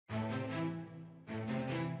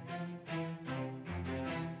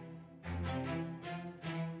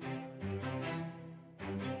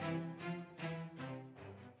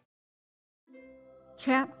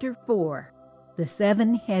Chapter 4. The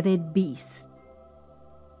Seven-Headed Beast.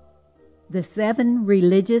 The Seven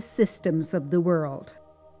Religious Systems of the World.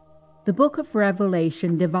 The book of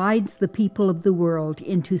Revelation divides the people of the world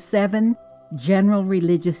into 7 general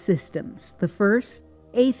religious systems. The first,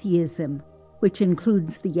 atheism, which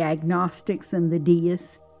includes the agnostics and the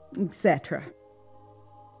deists, etc.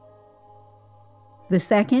 The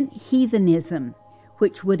second, heathenism,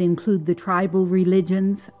 which would include the tribal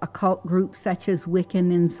religions, occult groups such as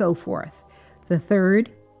Wiccan, and so forth. The third,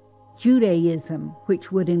 Judaism,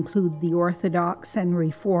 which would include the Orthodox and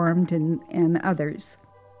Reformed and others.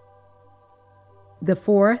 The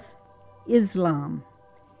fourth, Islam,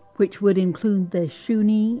 which would include the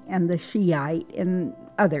Sunni and the Shiite and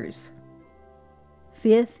others.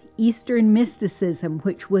 Fifth, Eastern mysticism,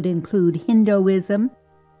 which would include Hinduism,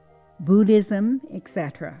 Buddhism,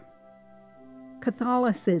 etc.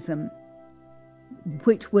 Catholicism,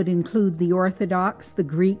 which would include the Orthodox, the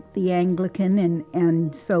Greek, the Anglican,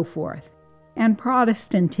 and so forth. And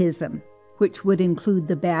Protestantism, which would include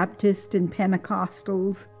the Baptist and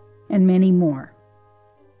Pentecostals, and many more.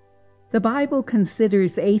 The Bible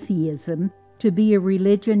considers atheism to be a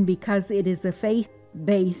religion because it is a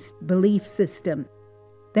faith-based belief system.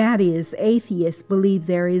 That is, atheists believe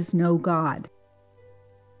there is no God.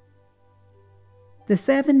 The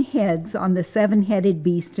 7 heads on the seven-headed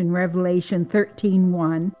beast in Revelation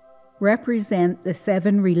 13:1 represent the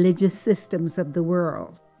 7 religious systems of the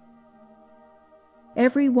world.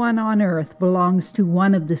 Everyone on earth belongs to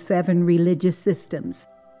one of the 7 religious systems,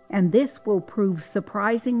 and this will prove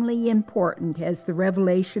surprisingly important as the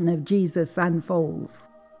revelation of Jesus unfolds.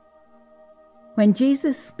 When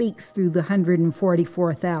Jesus speaks through the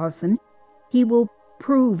 144,000, he will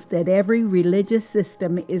prove that every religious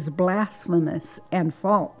system is blasphemous and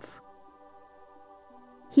false.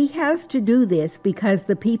 He has to do this because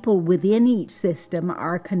the people within each system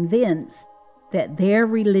are convinced that their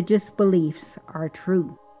religious beliefs are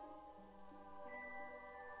true.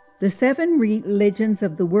 The 7 religions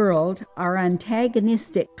of the world are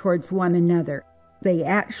antagonistic towards one another. They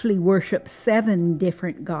actually worship 7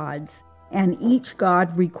 different gods, and each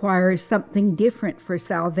god requires something different for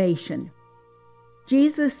salvation.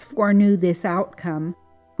 Jesus foreknew this outcome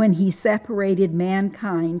when he separated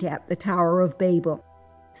mankind at the Tower of Babel.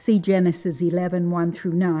 See Genesis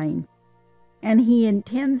 11:1-9. And he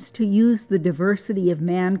intends to use the diversity of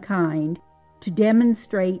mankind to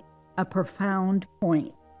demonstrate a profound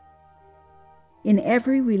point. In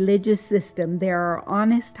every religious system, there are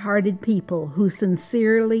honest-hearted people who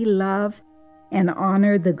sincerely love and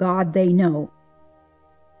honor the God they know.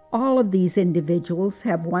 All of these individuals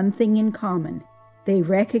have one thing in common. They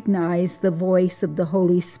recognize the voice of the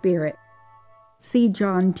Holy Spirit. See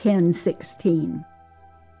John 10:16.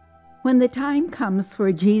 When the time comes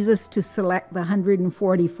for Jesus to select the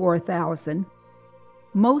 144,000,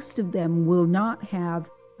 most of them will not have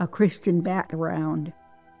a Christian background.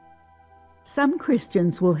 Some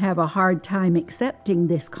Christians will have a hard time accepting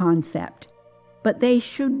this concept, but they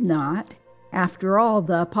should not. After all,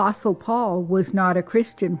 the Apostle Paul was not a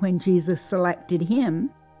Christian when Jesus selected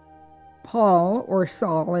him. Paul, or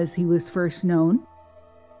Saul as he was first known,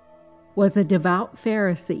 was a devout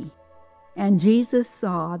Pharisee, and Jesus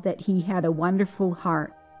saw that he had a wonderful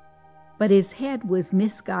heart, but his head was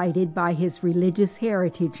misguided by his religious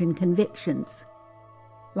heritage and convictions.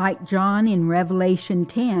 Like John in Revelation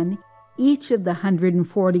 10, each of the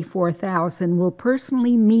 144,000 will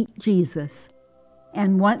personally meet Jesus,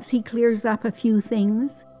 and once he clears up a few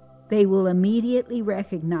things, they will immediately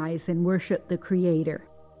recognize and worship the Creator.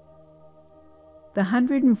 The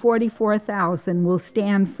 144,000 will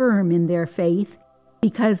stand firm in their faith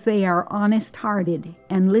because they are honest-hearted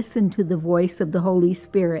and listen to the voice of the Holy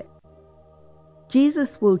Spirit.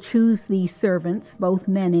 Jesus will choose these servants, both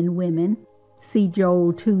men and women, see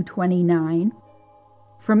Joel 2:29,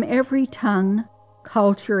 from every tongue,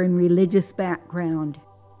 culture, and religious background.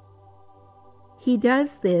 He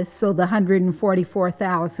does this so the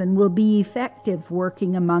 144,000 will be effective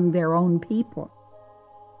working among their own people.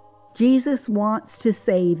 Jesus wants to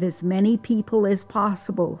save as many people as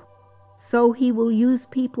possible, so he will use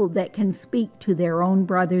people that can speak to their own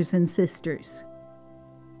brothers and sisters.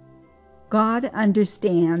 God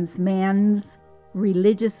understands man's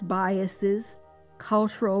religious biases,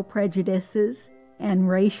 cultural prejudices, and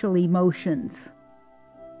racial emotions.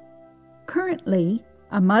 Currently,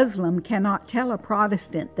 a Muslim cannot tell a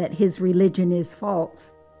Protestant that his religion is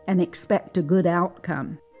false and expect a good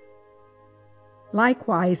outcome.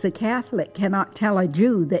 Likewise, a Catholic cannot tell a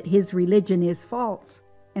Jew that his religion is false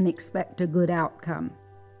and expect a good outcome.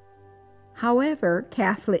 However,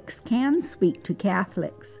 Catholics can speak to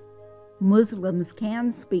Catholics. Muslims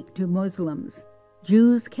can speak to Muslims,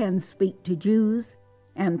 Jews can speak to Jews,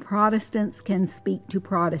 and Protestants can speak to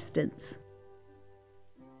Protestants.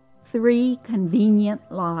 3 convenient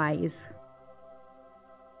lies.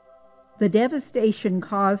 The devastation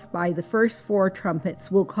caused by the first 4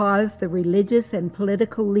 trumpets will cause the religious and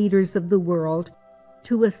political leaders of the world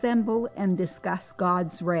to assemble and discuss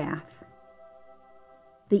God's wrath.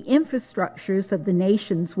 The infrastructures of the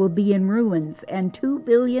nations will be in ruins, and 2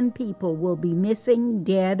 billion people will be missing,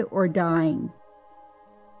 dead, or dying.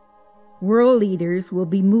 World leaders will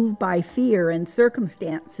be moved by fear and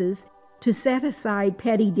circumstances to set aside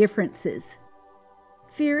petty differences.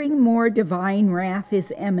 Fearing more divine wrath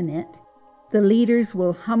is imminent, the leaders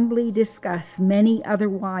will humbly discuss many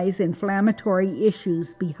otherwise inflammatory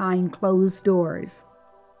issues behind closed doors.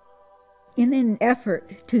 In an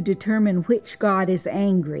effort to determine which God is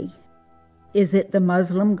angry, is it the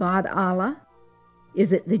Muslim God Allah?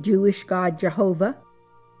 Is it the Jewish God Jehovah?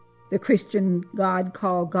 The Christian God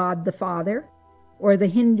called God the Father? Or the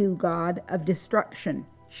Hindu God of destruction,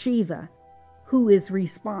 Shiva, who is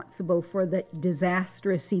responsible for the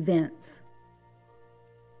disastrous events?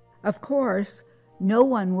 Of course, no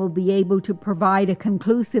one will be able to provide a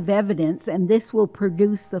conclusive evidence, and this will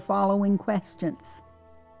produce the following questions.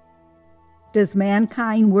 Does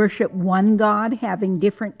mankind worship one God having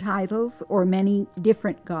different titles or many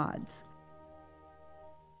different gods?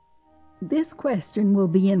 This question will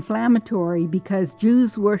be inflammatory because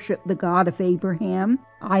Jews worship the God of Abraham,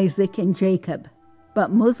 Isaac, and Jacob,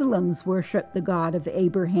 but Muslims worship the God of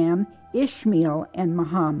Abraham, Ishmael, and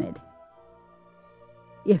Muhammad.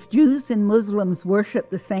 If Jews and Muslims worship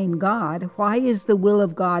the same God, why is the will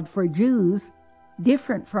of God for Jews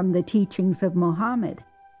different from the teachings of Muhammad?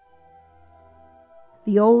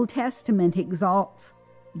 The Old Testament exalts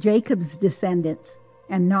Jacob's descendants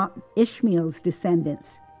and not Ishmael's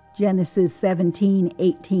descendants, Genesis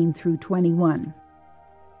 17:18 through 21.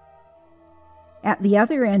 At the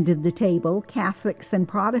other end of the table, Catholics and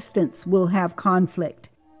Protestants will have conflict.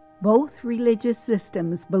 Both religious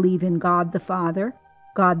systems believe in God the Father,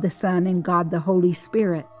 God the Son, and God the Holy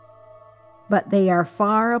Spirit, but they are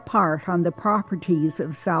far apart on the properties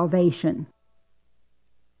of salvation.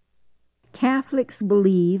 Catholics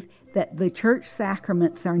believe that the church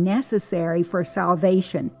sacraments are necessary for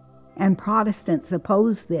salvation, and Protestants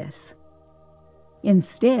oppose this.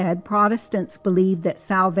 Instead, Protestants believe that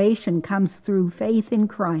salvation comes through faith in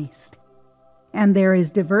Christ, and there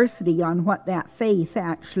is diversity on what that faith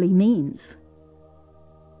actually means.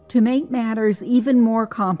 To make matters even more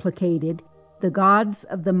complicated, the gods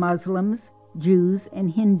of the Muslims, Jews,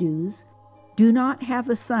 and Hindus do not have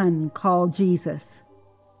a son called Jesus,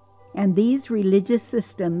 and these religious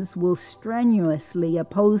systems will strenuously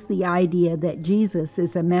oppose the idea that Jesus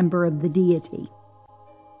is a member of the deity.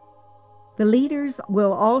 The leaders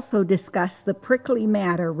will also discuss the prickly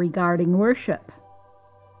matter regarding worship.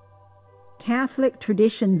 Catholic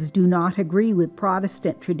traditions do not agree with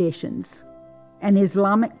Protestant traditions, and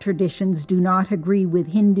Islamic traditions do not agree with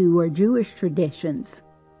Hindu or Jewish traditions.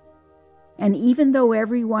 And even though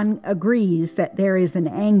everyone agrees that there is an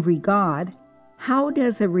angry God, how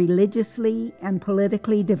does a religiously and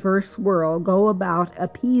politically diverse world go about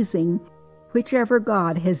appeasing whichever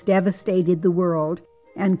God has devastated the world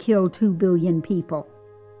and killed 2 billion people?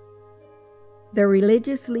 The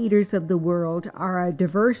religious leaders of the world are a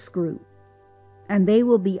diverse group, and they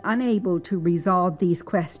will be unable to resolve these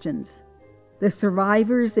questions. The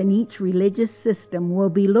survivors in each religious system will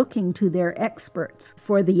be looking to their experts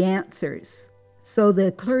for the answers, so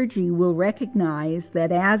the clergy will recognize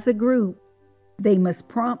that as a group, they must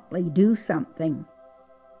promptly do something.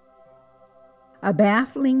 A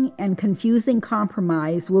baffling and confusing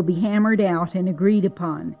compromise will be hammered out and agreed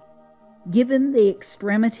upon. Given the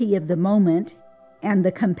extremity of the moment and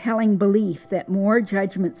the compelling belief that more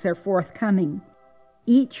judgments are forthcoming,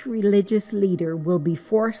 each religious leader will be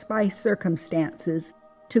forced by circumstances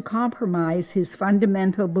to compromise his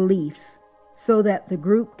fundamental beliefs so that the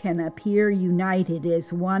group can appear united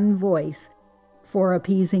as one voice for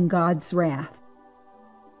appeasing God's wrath.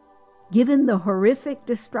 Given the horrific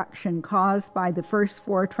destruction caused by the first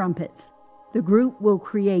 4 trumpets, the group will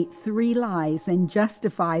create 3 lies and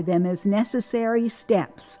justify them as necessary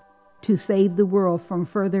steps to save the world from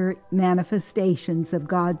further manifestations of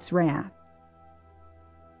God's wrath.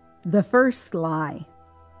 The first lie.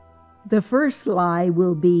 The first lie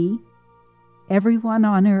will be, everyone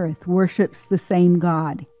on earth worships the same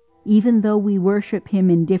God, even though we worship him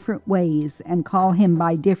in different ways and call him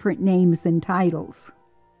by different names and titles.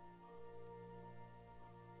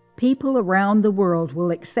 People around the world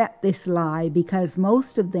will accept this lie because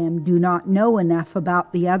most of them do not know enough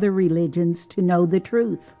about the other religions to know the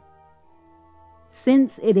truth.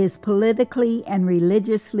 Since it is politically and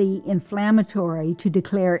religiously inflammatory to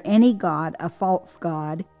declare any god a false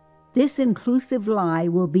god, this inclusive lie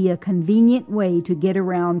will be a convenient way to get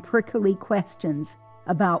around prickly questions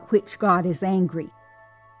about which god is angry.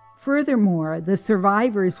 Furthermore, the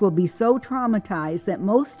survivors will be so traumatized that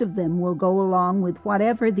most of them will go along with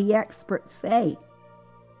whatever the experts say.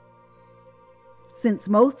 Since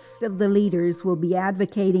most of the leaders will be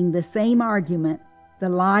advocating the same argument, the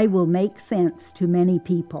lie will make sense to many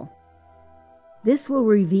people. This will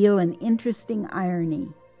reveal an interesting irony.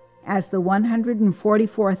 As the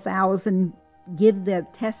 144,000 give the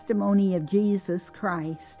testimony of Jesus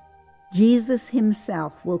Christ, Jesus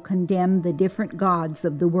himself will condemn the different gods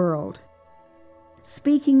of the world.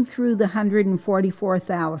 Speaking through the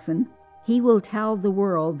 144,000, he will tell the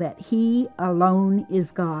world that he alone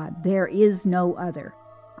is God. There is no other.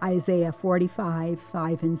 Isaiah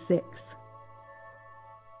 45:5-6.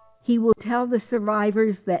 He will tell the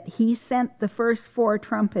survivors that he sent the first 4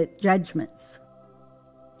 trumpet judgments.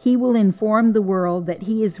 He will inform the world that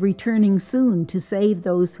he is returning soon to save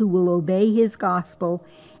those who will obey his gospel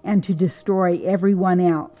and to destroy everyone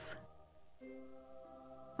else.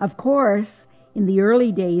 Of course, in the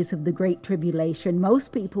early days of the Great Tribulation,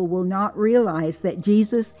 most people will not realize that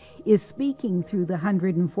Jesus is speaking through the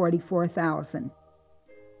 144,000.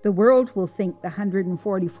 The world will think the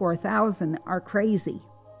 144,000 are crazy.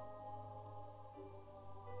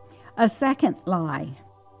 A second lie.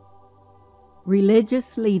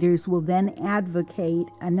 Religious leaders will then advocate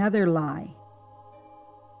another lie.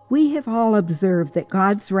 We have all observed that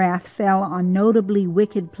God's wrath fell on notably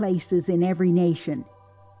wicked places in every nation.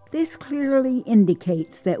 This clearly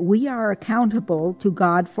indicates that we are accountable to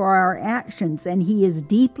God for our actions, and he is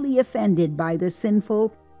deeply offended by the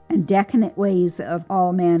sinful and decadent ways of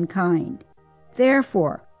all mankind.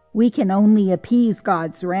 Therefore, we can only appease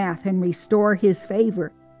God's wrath and restore his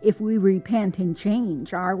favor if we repent and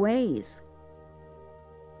change our ways.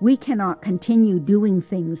 We cannot continue doing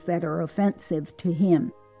things that are offensive to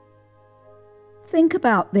him. Think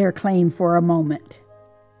about their claim for a moment.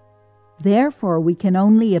 Therefore, we can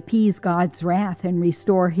only appease God's wrath and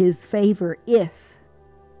restore his favor if.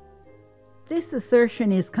 This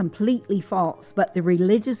assertion is completely false, but the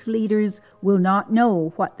religious leaders will not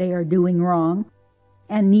know what they are doing wrong,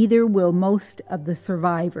 and neither will most of the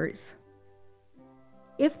survivors.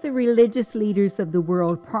 If the religious leaders of the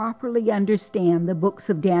world properly understand the books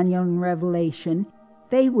of Daniel and Revelation,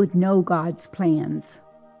 they would know God's plans.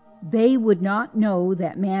 They would not know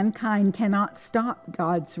that mankind cannot stop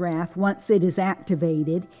God's wrath once it is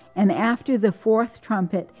activated, and after the 4th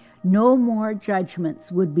trumpet, no more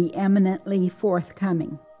judgments would be imminently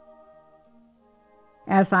forthcoming.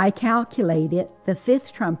 As I calculate it, the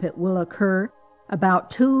 5th trumpet will occur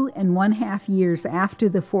about 2.5 years after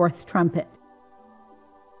the 4th trumpet.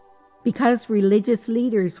 Because religious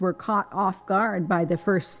leaders were caught off guard by the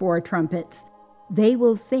first 4 trumpets, they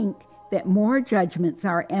will think that more judgments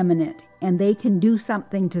are imminent and they can do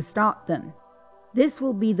something to stop them. This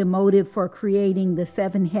will be the motive for creating the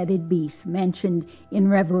 7-headed beast mentioned in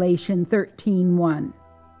Revelation 13:1.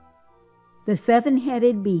 The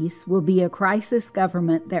 7-headed beast will be a crisis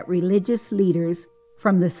government that religious leaders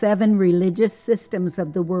from the 7 religious systems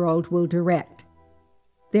of the world will direct.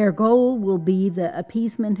 Their goal will be the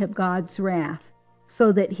appeasement of God's wrath,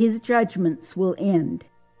 so that his judgments will end.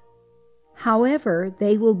 However,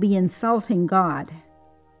 they will be insulting God.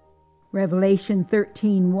 Revelation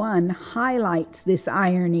 13:1 highlights this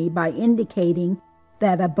irony by indicating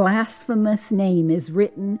that a blasphemous name is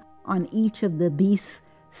written on each of the beast's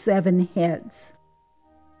 7 heads.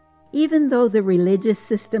 Even though the religious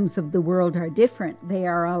systems of the world are different, they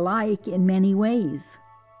are alike in many ways.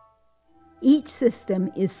 Each system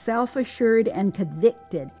is self-assured and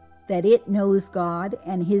convicted that it knows God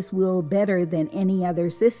and his will better than any other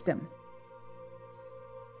system.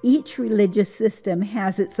 Each religious system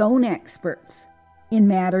has its own experts in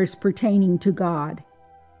matters pertaining to God,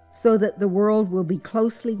 so that the world will be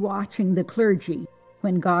closely watching the clergy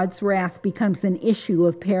when God's wrath becomes an issue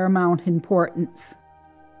of paramount importance.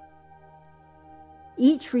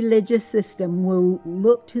 Each religious system will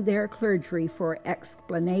look to their clergy for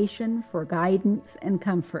explanation, for guidance, and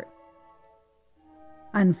comfort.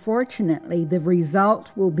 Unfortunately, the result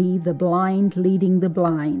will be the blind leading the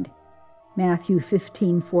blind. Matthew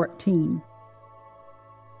 15:14.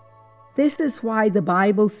 This is why the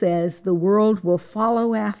Bible says the world will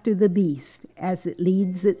follow after the beast as it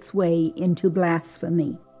leads its way into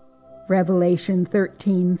blasphemy. Revelation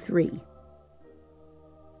 13:3.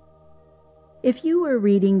 If you were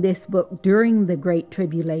reading this book during the Great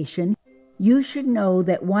Tribulation, you should know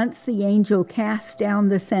that once the angel cast down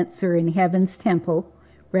the censer in heaven's temple,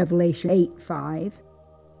 Revelation 8:5,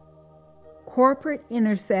 corporate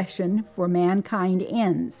intercession for mankind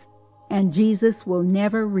ends, and Jesus will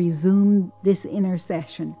never resume this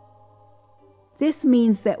intercession. This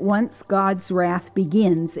means that once God's wrath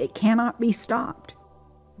begins, it cannot be stopped.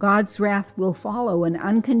 God's wrath will follow an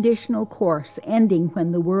unconditional course, ending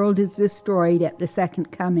when the world is destroyed at the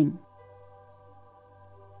second coming.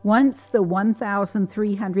 Once the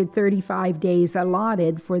 1,335 days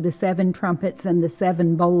allotted for the 7 trumpets and the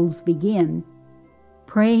 7 bowls begin,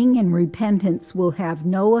 praying and repentance will have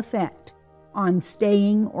no effect on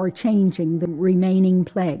staying or changing the remaining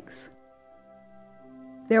plagues.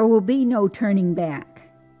 There will be no turning back.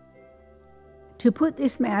 To put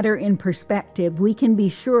this matter in perspective, we can be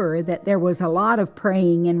sure that there was a lot of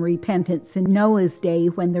praying and repentance in Noah's day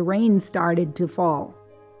when the rain started to fall.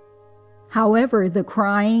 However, the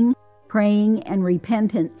crying, praying, and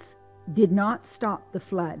repentance did not stop the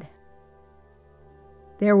flood.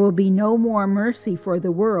 There will be no more mercy for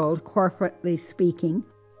the world, corporately speaking,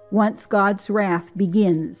 once God's wrath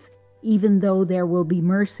begins, even though there will be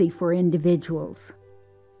mercy for individuals.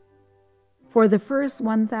 For the first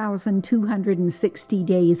 1,260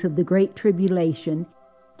 days of the Great Tribulation,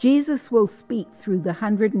 Jesus will speak through the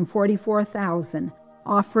 144,000,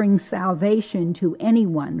 offering salvation to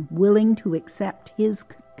anyone willing to accept his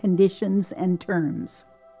conditions and terms.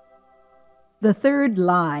 The third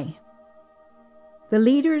lie. The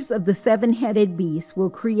leaders of the 7-headed beast will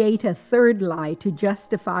create a third lie to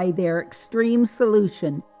justify their extreme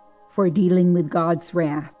solution for dealing with God's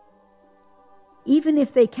wrath. Even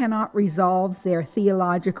if they cannot resolve their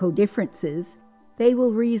theological differences, they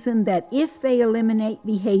will reason that if they eliminate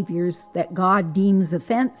behaviors that God deems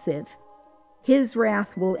offensive, his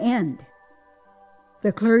wrath will end.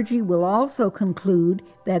 The clergy will also conclude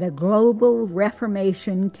that a global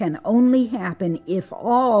reformation can only happen if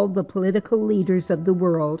all the political leaders of the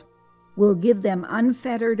world will give them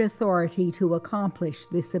unfettered authority to accomplish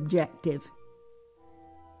this objective.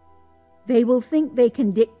 They will think they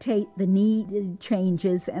can dictate the needed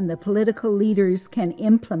changes and the political leaders can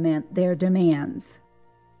implement their demands.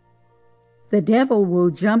 The devil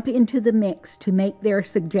will jump into the mix to make their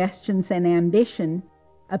suggestions and ambition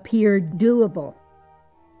appear doable.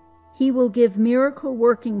 He will give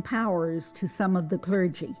miracle-working powers to some of the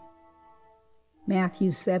clergy.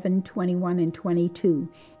 Matthew 7:21 and 22,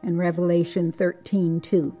 and Revelation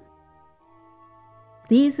 13:2.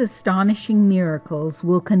 These astonishing miracles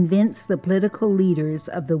will convince the political leaders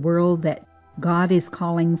of the world that God is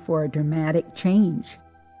calling for a dramatic change.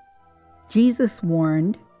 Jesus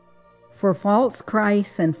warned, "For false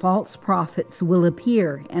Christs and false prophets will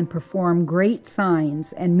appear and perform great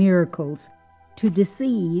signs and miracles to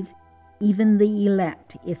deceive even the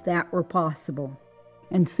elect, if that were possible.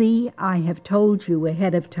 And see, I have told you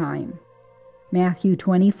ahead of time." Matthew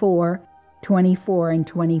 24:24 and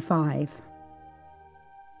 25.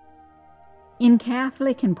 In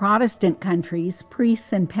Catholic and Protestant countries,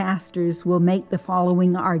 priests and pastors will make the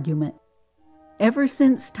following argument. Ever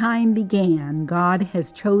since time began, God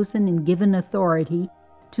has chosen and given authority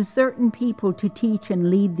to certain people to teach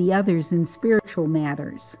and lead the others in spiritual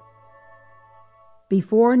matters.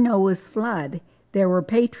 Before Noah's flood, there were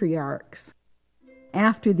patriarchs.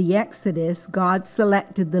 After the Exodus, God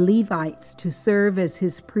selected the Levites to serve as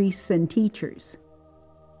his priests and teachers.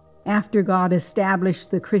 After God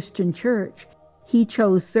established the Christian church, he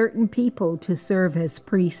chose certain people to serve as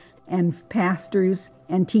priests and pastors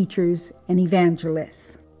and teachers and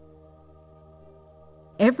evangelists.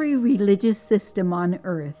 Every religious system on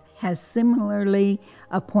earth has similarly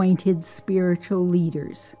appointed spiritual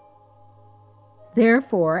leaders.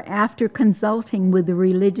 Therefore, after consulting with the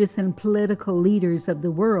religious and political leaders of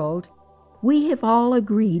the world, we have all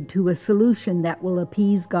agreed to a solution that will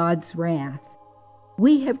appease God's wrath.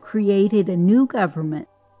 We have created a new government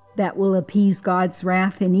that will appease God's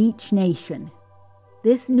wrath in each nation.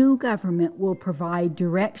 This new government will provide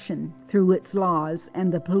direction through its laws,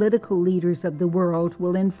 and the political leaders of the world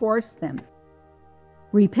will enforce them.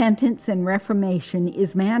 Repentance and reformation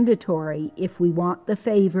is mandatory if we want the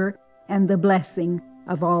favor and the blessing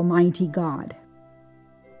of Almighty God.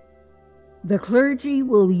 The clergy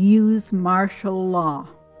will use martial law.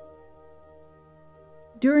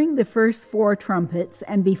 During the first 4 trumpets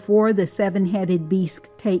and before the 7-headed beast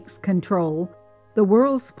takes control, the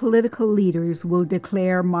world's political leaders will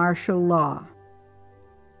declare martial law.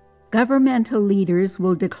 Governmental leaders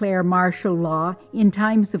will declare martial law in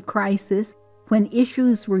times of crisis when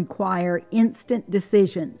issues require instant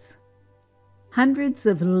decisions. Hundreds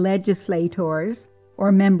of legislators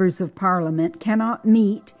or members of parliament cannot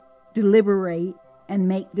meet, deliberate, and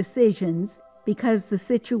make decisions because the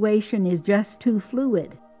situation is just too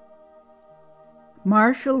fluid.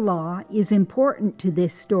 Martial law is important to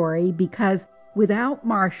this story because without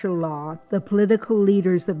martial law, the political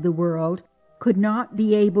leaders of the world could not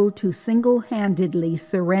be able to single-handedly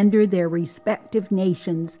surrender their respective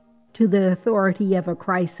nations to the authority of a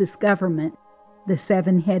crisis government, the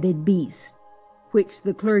seven-headed beast, which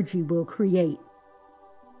the clergy will create.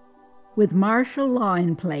 With martial law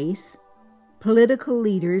in place, political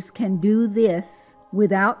leaders can do this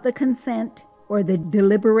without the consent or the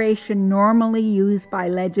deliberation normally used by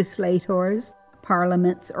legislators,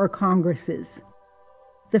 parliaments, or congresses.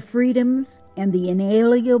 The freedoms and the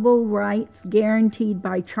inalienable rights guaranteed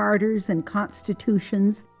by charters and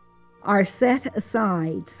constitutions are set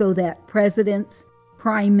aside so that presidents,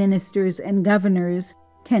 prime ministers, and governors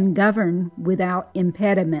can govern without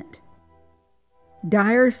impediment.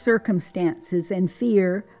 Dire circumstances and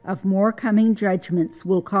fear of more coming judgments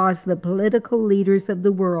will cause the political leaders of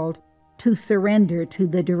the world to surrender to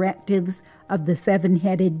the directives of the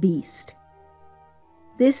seven-headed beast.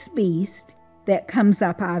 This beast that comes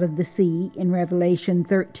up out of the sea in Revelation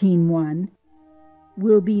 13:1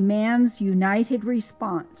 will be man's united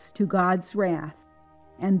response to God's wrath,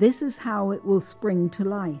 and this is how it will spring to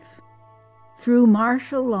life. Through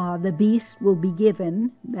martial law, the beast will be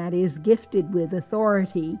given, that is, gifted with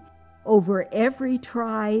authority, over every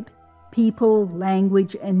tribe, people,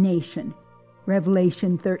 language, and nation.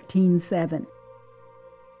 Revelation 13:7.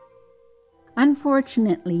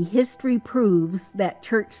 Unfortunately, history proves that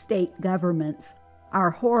church-state governments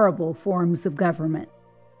are horrible forms of government.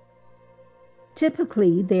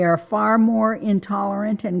 Typically, they are far more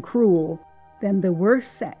intolerant and cruel than the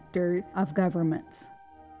worst sector of governments.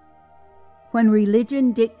 When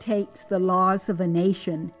religion dictates the laws of a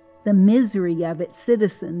nation, the misery of its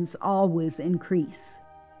citizens always increase.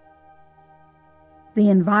 The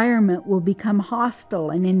environment will become hostile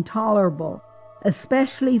and intolerable,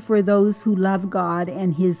 especially for those who love God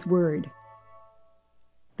and His Word.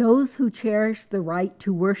 Those who cherish the right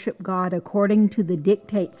to worship God according to the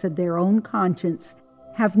dictates of their own conscience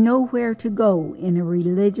have nowhere to go in a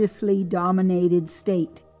religiously dominated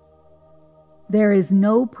state. There is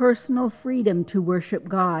no personal freedom to worship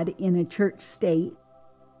God in a church state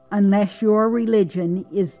unless your religion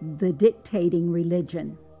is the dictating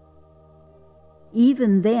religion.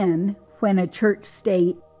 Even then, when a church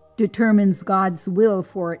state determines God's will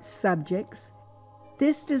for its subjects,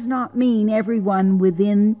 this does not mean everyone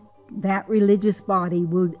within that religious body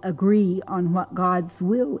will agree on what God's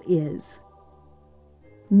will is.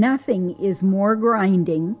 Nothing is more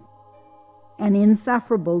grinding and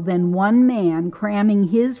insufferable than one man cramming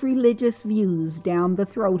his religious views down the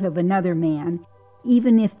throat of another man,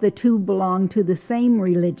 even if the two belong to the same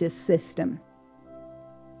religious system.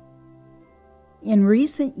 In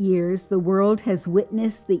recent years, the world has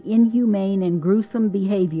witnessed the inhumane and gruesome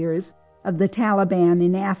behaviors of the Taliban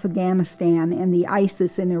in Afghanistan and the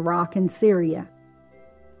ISIS in Iraq and Syria.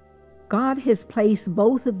 God has placed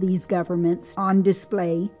both of these governments on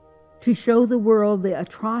display to show the world the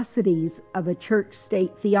atrocities of a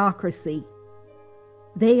church-state theocracy.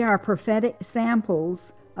 They are prophetic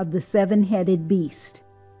samples of the seven-headed beast.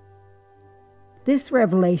 This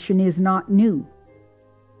revelation is not new.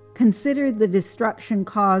 Consider the destruction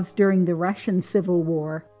caused during the Russian Civil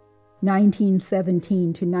War,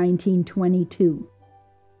 1917 to 1922.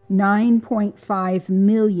 9.5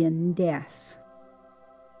 million deaths.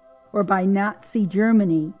 Or by Nazi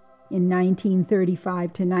Germany in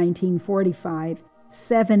 1935 to 1945,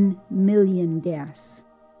 7 million deaths.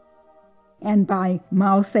 And by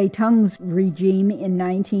Mao Zedong's regime in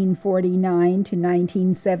 1949 to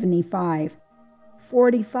 1975,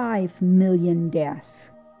 45 million deaths.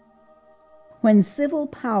 When civil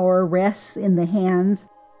power rests in the hands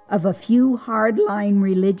of a few hardline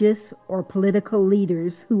religious or political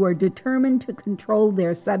leaders who are determined to control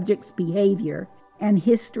their subjects' behavior, and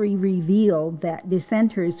history revealed that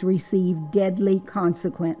dissenters receive deadly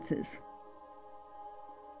consequences.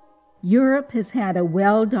 Europe has had a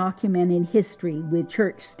well-documented history with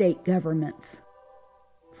church-state governments.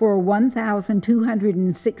 For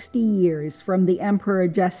 1,260 years, from the Emperor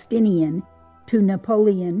Justinian to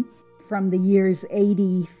Napoleon, from the years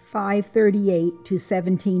AD 538 to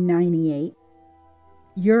 1798,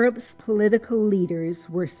 Europe's political leaders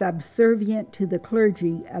were subservient to the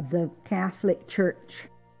clergy of the Catholic Church.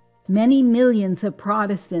 Many millions of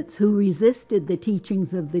Protestants who resisted the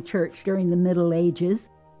teachings of the Church during the Middle Ages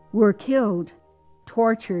were killed,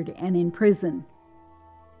 tortured, and imprisoned.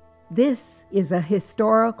 This is a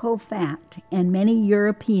historical fact, and many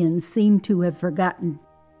Europeans seem to have forgotten.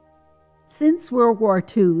 Since World War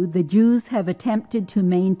II, the Jews have attempted to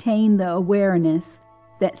maintain the awareness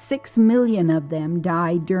that 6 million of them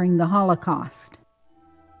died during the Holocaust.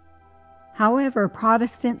 However,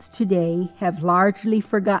 Protestants today have largely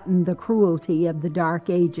forgotten the cruelty of the Dark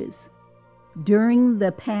Ages. During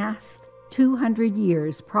the past 200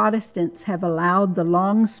 years, Protestants have allowed the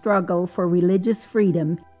long struggle for religious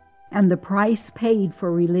freedom and the price paid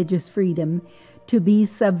for religious freedom to be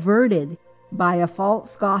subverted by a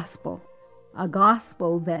false gospel, a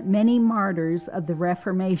gospel that many martyrs of the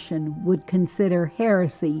Reformation would consider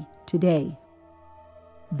heresy today.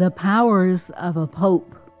 The powers of a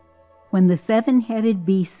pope. When the seven-headed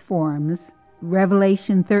beast forms,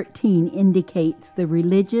 Revelation 13 indicates the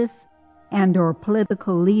religious and/or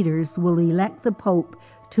political leaders will elect the pope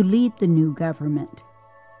to lead the new government.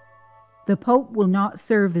 The pope will not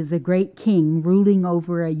serve as a great king ruling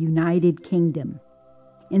over a united kingdom.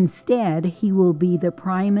 Instead, he will be the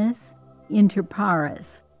primus inter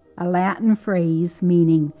pares, a Latin phrase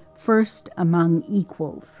meaning first among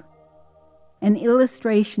equals. An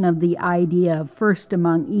illustration of the idea of first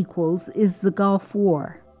among equals is the Gulf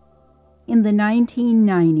War. In the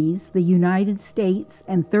 1990s, the United States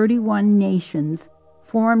and 31 nations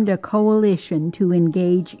formed a coalition to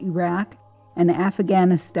engage Iraq and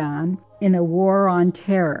Afghanistan in a war on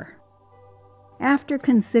terror. After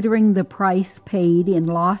considering the price paid in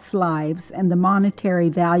lost lives and the monetary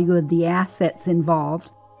value of the assets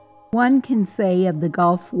involved, one can say of the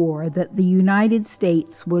Gulf War that the United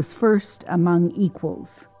States was first among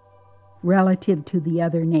equals, relative to the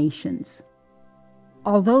other nations.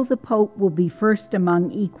 Although the Pope will be first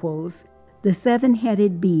among equals, the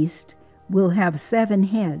seven-headed beast will have 7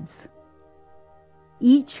 heads.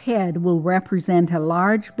 Each head will represent a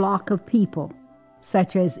large block of people,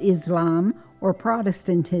 such as Islam or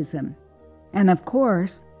Protestantism, and of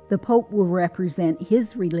course, the Pope will represent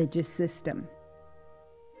his religious system.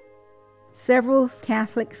 Several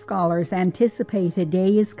Catholic scholars anticipate a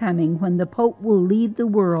day is coming when the Pope will lead the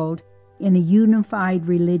world in a unified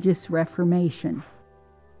religious reformation.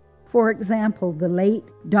 For example, the late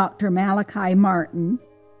Dr. Malachi Martin,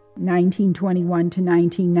 1921 to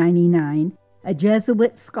 1999, a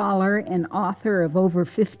Jesuit scholar and author of over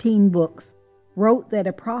 15 books, wrote that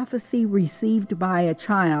a prophecy received by a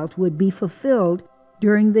child would be fulfilled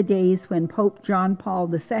during the days when Pope John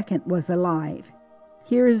Paul II was alive.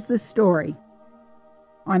 Here is the story.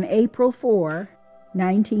 On April 4,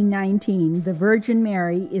 1919, the Virgin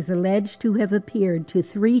Mary is alleged to have appeared to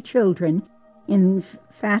 3 children in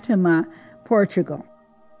Fatima, Portugal.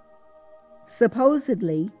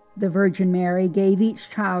 Supposedly, the Virgin Mary gave each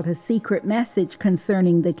child a secret message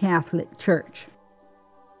concerning the Catholic Church.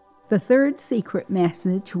 The third secret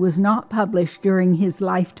message was not published during his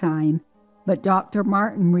lifetime, but Dr.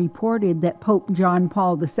 Martin reported that Pope John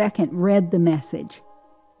Paul II read the message.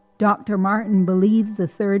 Dr. Martin believed the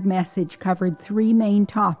third message covered 3 main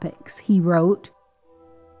topics. He wrote,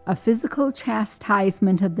 "A physical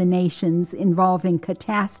chastisement of the nations involving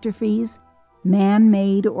catastrophes,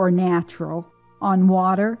 man-made or natural, on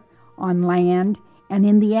water, on land, and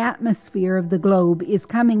in the atmosphere of the globe is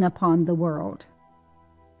coming upon the world.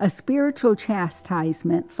 A spiritual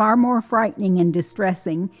chastisement, far more frightening and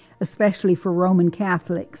distressing, especially for Roman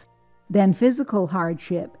Catholics, than physical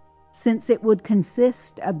hardship, since it would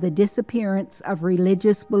consist of the disappearance of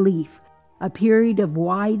religious belief, a period of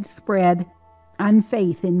widespread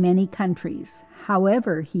unfaith in many countries.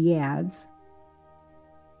 However," he adds,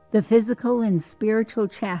 "the physical and spiritual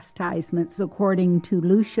chastisements, according to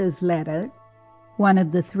Lucia's letter, one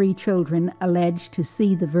of the 3 children alleged to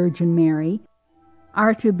see the Virgin Mary,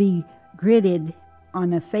 are to be gridded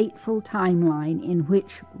on a fateful timeline in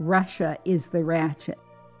which Russia is the ratchet."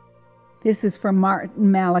 This is from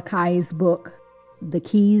Martin Malachi's book, The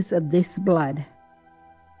Keys of This Blood.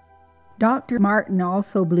 Dr. Martin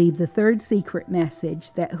also believed the third secret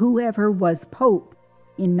message, that whoever was Pope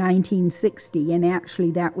in 1960, and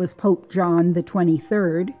actually that was Pope John the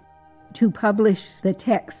 23rd, to publish the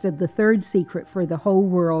text of the third secret for the whole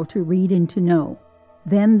world to read and to know.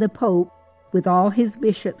 Then the Pope, with all his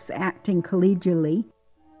bishops acting collegially,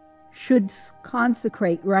 should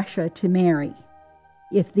consecrate Russia to Mary.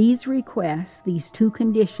 If these requests, these 2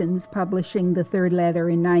 conditions, publishing the third letter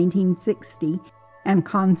in 1960 and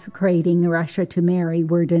consecrating Russia to Mary,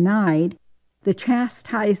 were denied, the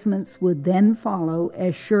chastisements would then follow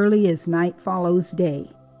as surely as night follows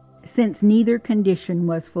day. Since neither condition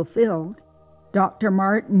was fulfilled, Dr.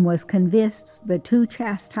 Martin was convinced the 2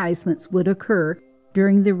 chastisements would occur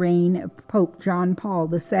during the reign of Pope John Paul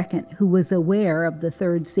II, who was aware of the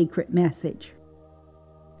third secret message.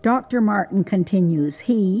 Dr. Martin continues,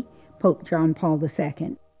 he, Pope John Paul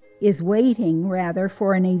II, is waiting, rather,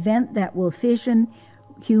 for an event that will fission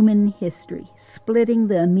human history, splitting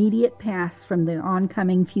the immediate past from the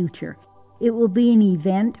oncoming future. It will be an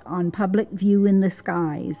event on public view in the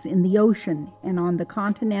skies, in the ocean, and on the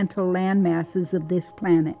continental landmasses of this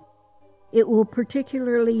planet. It will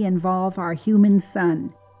particularly involve our human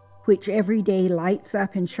sun, which every day lights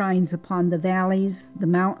up and shines upon the valleys, the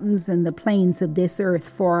mountains, and the plains of this earth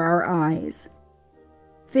for our eyes.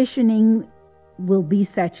 Fissioning will be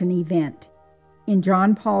such an event, in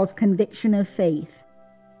John Paul's conviction of faith,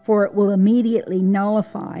 for it will immediately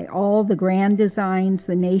nullify all the grand designs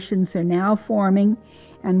the nations are now forming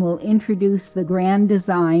and will introduce the grand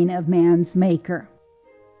design of man's maker.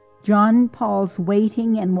 John Paul's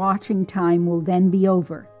waiting and watching time will then be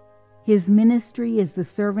over. His ministry as the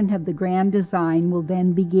servant of the grand design will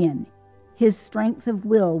then begin. His strength of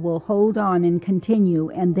will hold on and continue,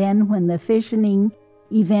 and then when the fissioning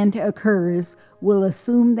event occurs, will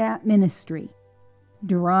assume that ministry,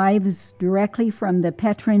 derives directly from the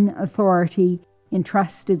Petrine authority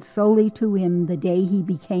entrusted solely to him the day he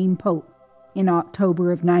became Pope in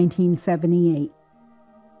October of 1978.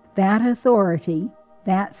 That authority,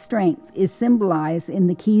 that strength, is symbolized in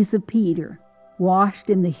the keys of Peter, washed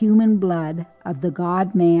in the human blood of the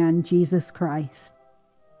God-man, Jesus Christ.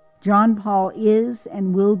 John Paul is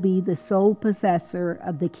and will be the sole possessor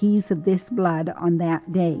of the keys of this blood on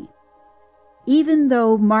that day. Even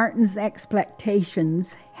though Martin's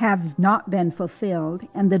expectations have not been fulfilled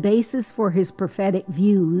and the basis for his prophetic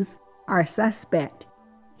views are suspect,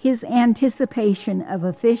 his anticipation of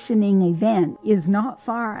a fissioning event is not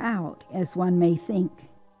far out, as one may think.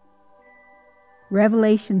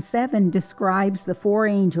 Revelation 7 describes the 4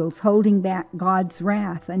 angels holding back God's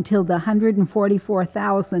wrath until the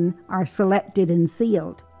 144,000 are selected and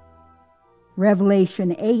sealed.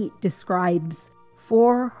 Revelation 8 describes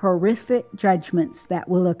 4 horrific judgments that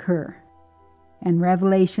will occur. And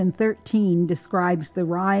Revelation 13 describes the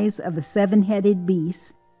rise of a 7-headed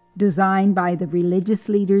beast designed by the religious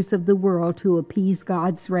leaders of the world to appease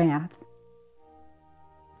God's wrath.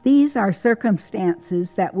 These are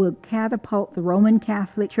circumstances that will catapult the Roman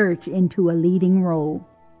Catholic Church into a leading role.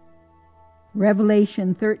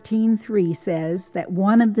 Revelation 13:3 says that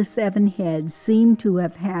one of the 7 heads seemed to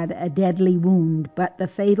have had a deadly wound, but the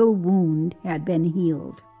fatal wound had been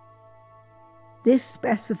healed. This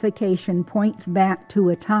specification points back to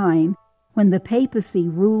a time when the papacy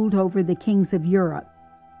ruled over the kings of Europe,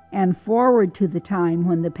 and forward to the time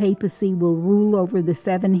when the papacy will rule over the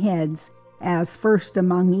 7 heads as first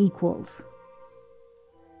among equals.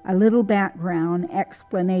 A little background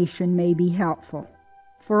explanation may be helpful.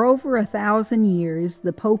 For over 1,000 years,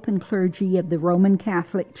 the Pope and clergy of the Roman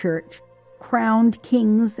Catholic Church crowned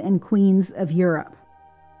kings and queens of Europe.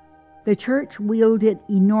 The Church wielded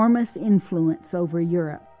enormous influence over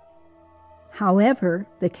Europe. However,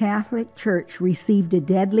 the Catholic Church received a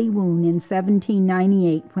deadly wound in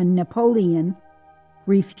 1798 when Napoleon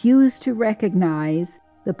refused to recognize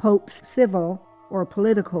the Pope's civil or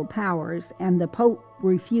political powers, and the Pope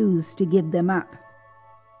refused to give them up.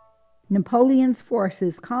 Napoleon's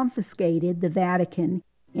forces confiscated the Vatican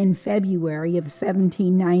in February of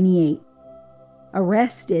 1798,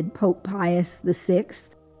 arrested Pope Pius VI,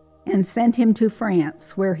 and sent him to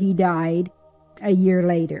France, where he died a year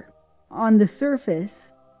later. On the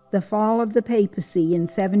surface, the fall of the papacy in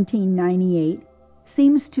 1798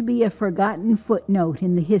 seems to be a forgotten footnote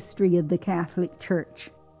in the history of the Catholic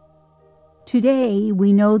Church. Today,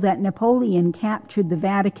 we know that Napoleon captured the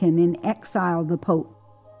Vatican and exiled the Pope.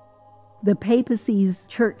 The papacy's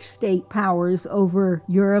church-state powers over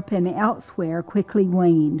Europe and elsewhere quickly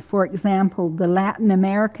waned. For example, the Latin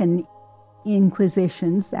American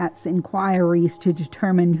Inquisitions, that's inquiries to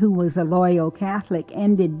determine who was a loyal Catholic,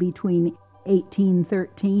 ended between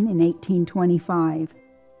 1813 and 1825.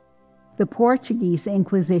 The Portuguese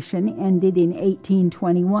Inquisition ended in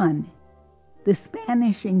 1821. The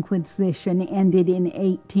Spanish Inquisition ended in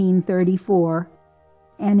 1834,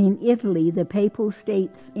 and in Italy the Papal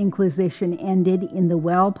States Inquisition ended in the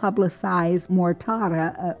well-publicized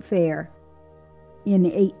Mortara affair in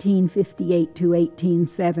 1858 to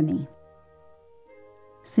 1870.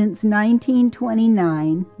 Since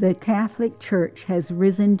 1929, the Catholic Church has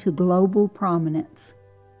risen to global prominence.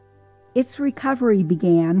 Its recovery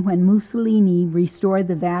began when Mussolini restored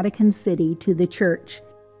the Vatican City to the Church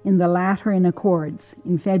in the Lateran Accords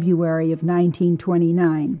in February of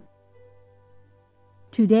 1929.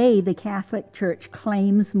 Today, the Catholic Church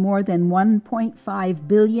claims more than 1.5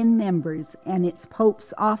 billion members, and its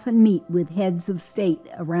popes often meet with heads of state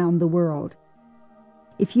around the world.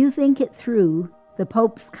 If you think it through, the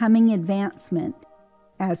Pope's coming advancement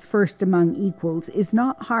as first among equals is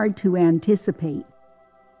not hard to anticipate.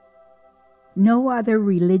 No other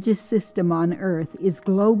religious system on earth is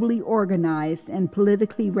globally organized and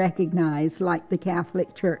politically recognized like the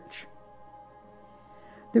Catholic Church.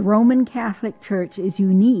 The Roman Catholic Church is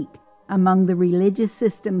unique among the religious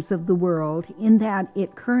systems of the world in that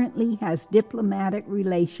it currently has diplomatic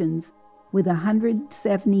relations with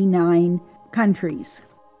 179 countries.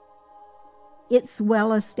 Its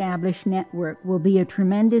well-established network will be a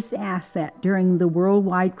tremendous asset during the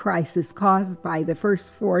worldwide crisis caused by the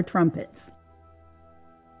first 4 trumpets.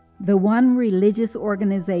 The one religious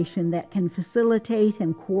organization that can facilitate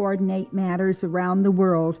and coordinate matters around the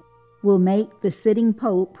world will make the sitting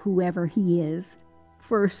pope, whoever he is,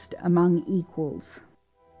 first among equals.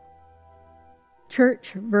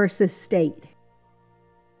 Church versus state.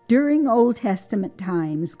 During Old Testament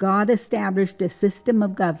times, God established a system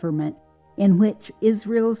of government in which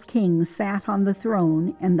Israel's king sat on the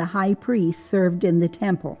throne and the high priest served in the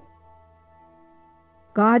temple.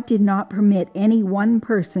 God did not permit any one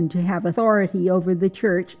person to have authority over the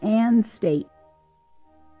church and state.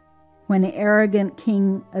 When arrogant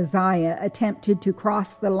King Uzziah attempted to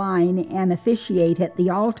cross the line and officiate at the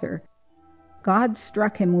altar, God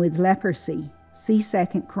struck him with leprosy. See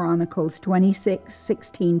 2 Chronicles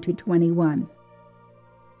 26:16-21.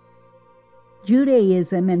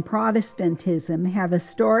 Judaism and Protestantism have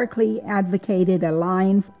historically advocated a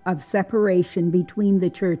line of separation between the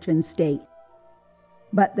church and state.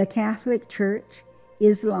 But the Catholic Church,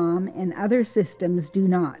 Islam, and other systems do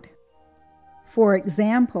not. For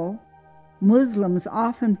example, Muslims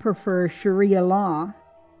often prefer Sharia law,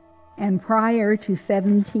 and prior to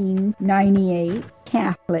 1798,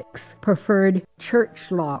 Catholics preferred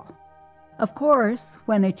church law. Of course,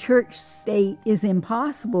 when a church state is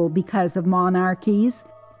impossible because of monarchies,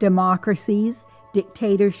 democracies,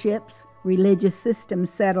 dictatorships, religious systems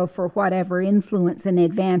settle for whatever influence and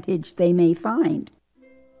advantage they may find.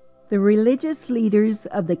 The religious leaders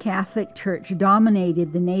of the Catholic Church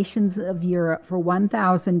dominated the nations of Europe for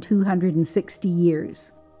 1,260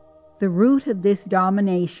 years. The root of this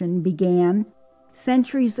domination began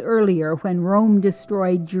centuries earlier when Rome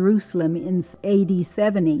destroyed Jerusalem in AD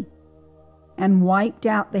 70 and wiped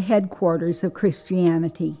out the headquarters of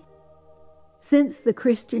Christianity. Since the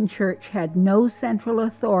Christian Church had no central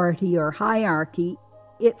authority or hierarchy,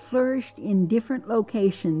 it flourished in different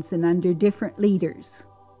locations and under different leaders.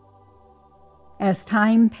 As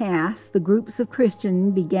time passed, the groups of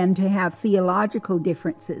Christians began to have theological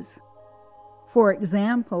differences. For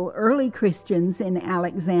example, early Christians in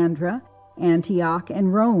Alexandria, Antioch,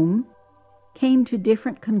 and Rome came to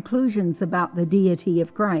different conclusions about the deity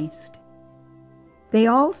of Christ. They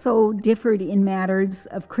also differed in matters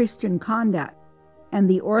of Christian conduct and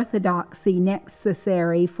the orthodoxy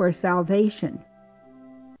necessary for salvation.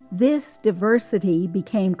 This diversity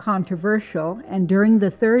became controversial, and during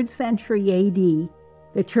the 3rd century AD,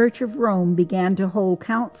 the Church of Rome began to hold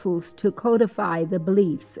councils to codify the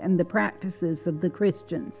beliefs and the practices of the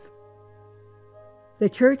Christians. The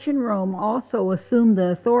Church in Rome also assumed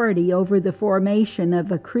the authority over the formation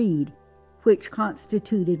of a creed, which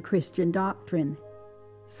constituted Christian doctrine.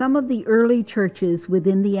 Some of the early churches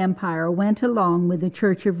within the empire went along with the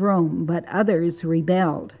Church of Rome, but others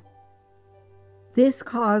rebelled. This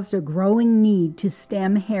caused a growing need to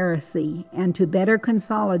stem heresy and to better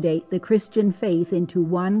consolidate the Christian faith into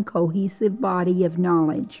one cohesive body of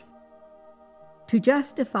knowledge. To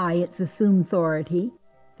justify its assumed authority,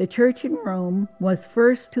 the Church in Rome was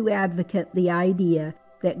first to advocate the idea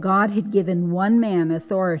that God had given one man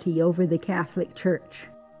authority over the Catholic Church.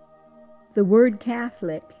 The word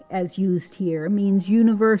Catholic, as used here, means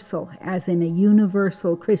universal, as in a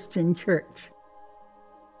universal Christian church.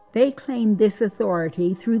 They claimed this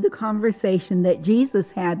authority through the conversation that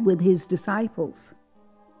Jesus had with his disciples.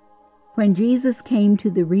 When Jesus came to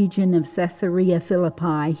the region of Caesarea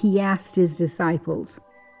Philippi, he asked his disciples,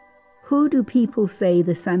 "Who do people say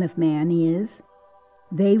the Son of Man is?"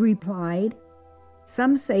 They replied,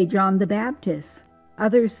 "Some say John the Baptist,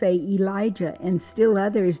 others say Elijah, and still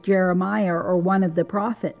others Jeremiah or one of the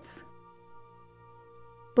prophets."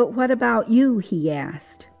 "But what about you?" he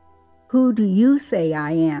asked. "Who do you say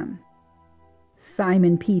I am?"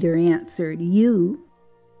 Simon Peter answered, "You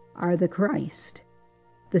are the Christ,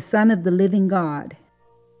 the Son of the living God."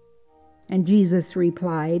 And Jesus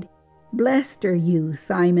replied, "Blessed are you,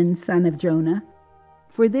 Simon, son of Jonah,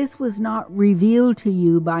 For this was not revealed to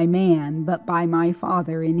you by man, but by my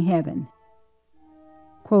Father in heaven."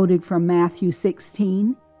 Quoted from Matthew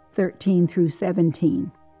 16:13 through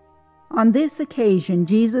 17. On this occasion,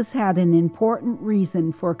 Jesus had an important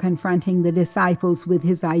reason for confronting the disciples with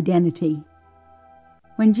his identity.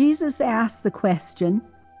 When Jesus asked the question,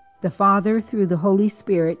 the Father, through the Holy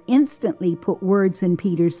Spirit, instantly put words in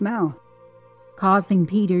Peter's mouth, causing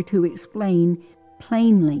Peter to explain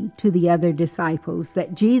plainly to the other disciples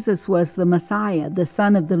that Jesus was the Messiah, the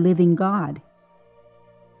Son of the living God.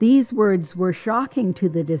 These words were shocking to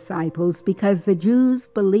the disciples because the Jews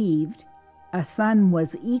believed a son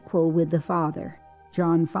was equal with the Father,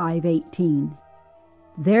 John 5:18.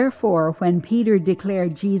 Therefore, when Peter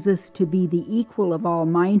declared Jesus to be the equal of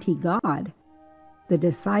Almighty God, the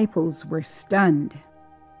disciples were stunned.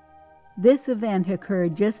 This event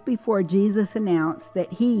occurred just before Jesus announced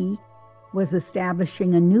that he was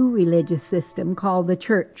establishing a new religious system called the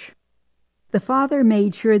Church. The Father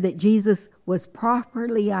made sure that Jesus was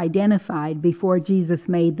properly identified before Jesus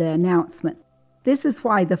made the announcement. This is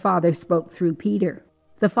why the Father spoke through Peter.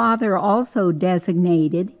 The Father also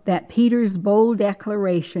designated that Peter's bold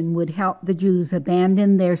declaration would help the Jews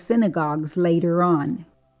abandon their synagogues later on.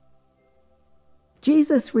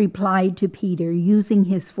 Jesus replied to Peter using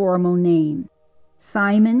his formal name,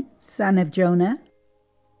 "Simon, son of Jonah."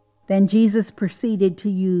 Then Jesus proceeded to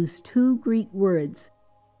use two Greek words,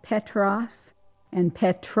 Petros and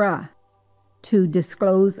Petra, to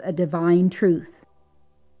disclose a divine truth.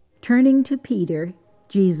 Turning to Peter,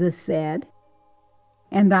 Jesus said,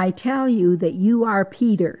 "And I tell you that you are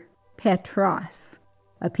Peter, Petros,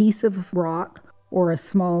 a piece of rock or a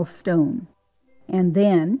small stone." And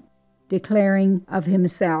then, declaring of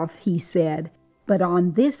himself, he said, "But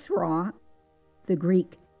on this rock," the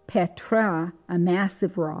Greek Petra, a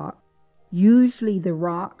massive rock, usually the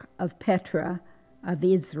rock of Petra of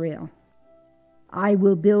Israel, "I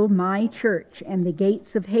will build my church, and the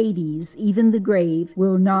gates of Hades, even the grave,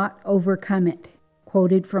 will not overcome it."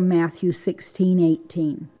 Quoted from Matthew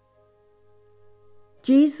 16:18.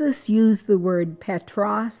 Jesus used the word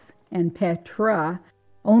Petros and Petra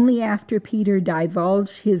only after Peter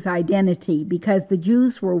divulged his identity, because the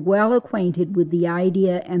Jews were well acquainted with the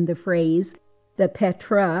idea and the phrase, the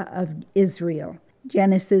Petra of Israel.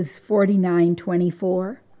 Genesis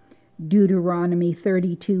 49:24, Deuteronomy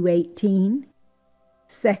 32:18,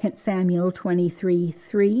 2 Samuel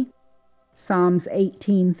 23:3, Psalms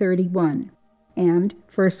 18:31, and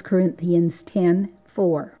 1 Corinthians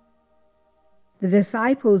 10:4. The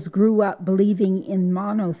disciples grew up believing in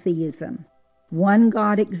monotheism. One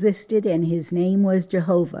God existed and his name was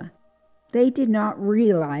Jehovah. They did not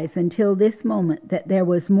realize until this moment that there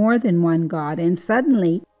was more than one God, and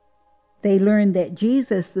suddenly they learned that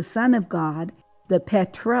Jesus, the Son of God, the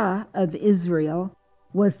Petra of Israel,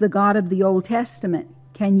 was the God of the Old Testament.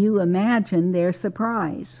 Can you imagine their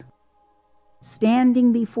surprise?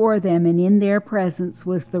 Standing before them and in their presence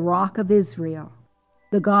was the Rock of Israel,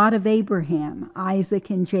 the God of Abraham, Isaac,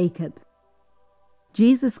 and Jacob.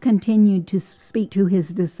 Jesus continued to speak to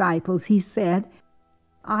his disciples. He said,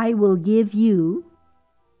 "I will give you,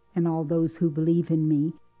 and all those who believe in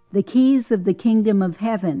me, the keys of the kingdom of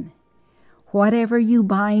heaven. Whatever you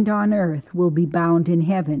bind on earth will be bound in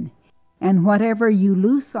heaven, and whatever you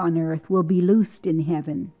loose on earth will be loosed in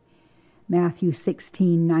heaven." Matthew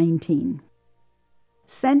 16:19.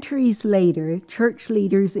 Centuries later, church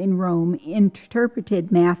leaders in Rome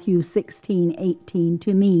interpreted Matthew 16:18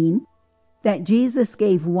 to mean that Jesus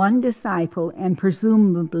gave one disciple and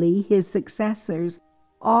presumably his successors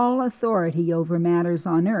all authority over matters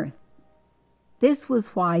on earth. This was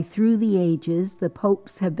why through the ages the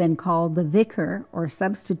popes have been called the vicar or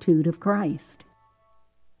substitute of Christ.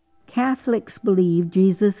 Catholics believe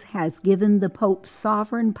Jesus has given the Pope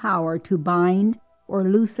sovereign power to bind or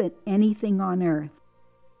loosen anything on earth.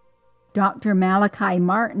 Dr. Malachi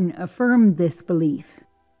Martin affirmed this belief.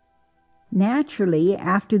 Naturally,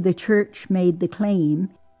 after the Church made the claim,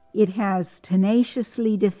 it has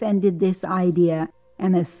tenaciously defended this idea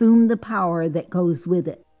and assumed the power that goes with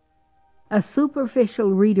it. A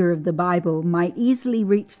superficial reader of the Bible might easily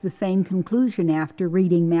reach the same conclusion after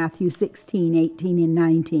reading Matthew 16:18 and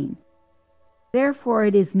 19. Therefore,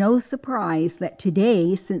 it is no surprise that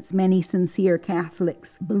today, since many sincere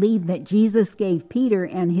Catholics believe that Jesus gave Peter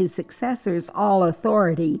and his successors all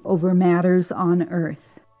authority over matters on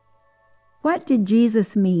earth. What did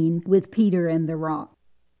Jesus mean with Peter and the rock?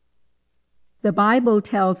 The Bible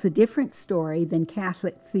tells a different story than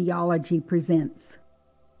Catholic theology presents.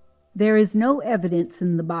 There is no evidence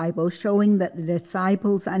in the Bible showing that the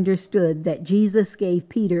disciples understood that Jesus gave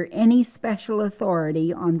Peter any special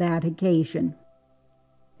authority on that occasion.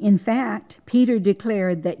 In fact, Peter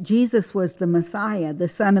declared that Jesus was the Messiah, the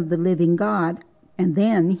Son of the living God, and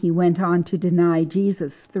then he went on to deny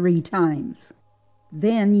Jesus 3 times.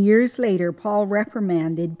 Then, years later, Paul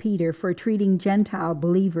reprimanded Peter for treating Gentile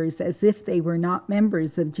believers as if they were not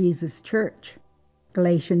members of Jesus' church.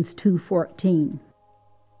 Galatians 2:14.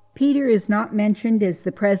 Peter is not mentioned as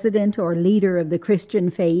the president or leader of the Christian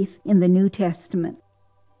faith in the New Testament.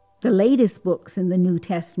 The latest books in the New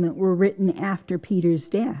Testament were written after Peter's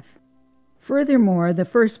death. Furthermore, the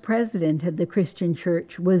first president of the Christian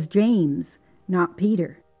church was James, not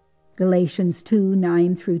Peter. Galatians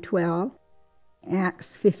 2:9-12,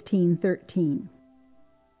 Acts 15:13.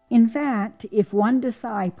 In fact, if one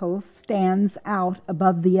disciple stands out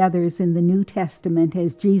above the others in the New Testament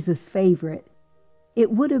as Jesus' favorite,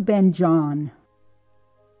 it would have been John.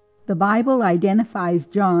 The Bible identifies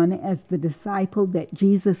John as the disciple that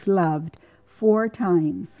Jesus loved 4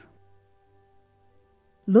 times.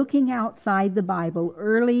 Looking outside the Bible,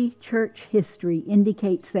 early church history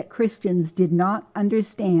indicates that Christians did not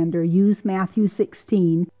understand or use Matthew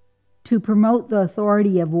 16 to promote the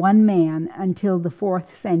authority of one man until the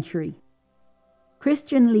 4th century.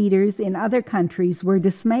 Christian leaders in other countries were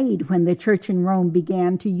dismayed when the church in Rome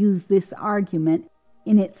began to use this argument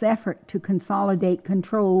in its effort to consolidate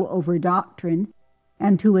control over doctrine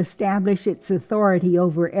and to establish its authority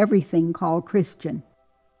over everything called Christian.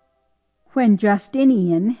 When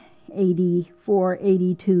Justinian, AD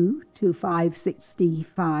 482 to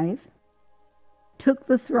 565, took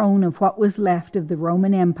the throne of what was left of the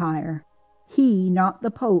Roman Empire, he, not the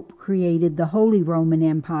Pope, created the Holy Roman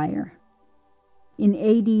Empire. In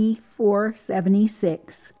AD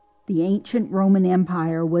 476, the ancient Roman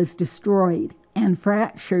Empire was destroyed and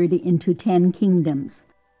fractured into 10 kingdoms.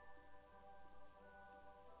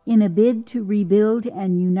 In a bid to rebuild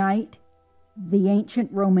and unite the ancient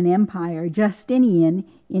Roman Empire, Justinian,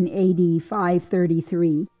 in AD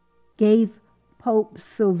 533, gave Pope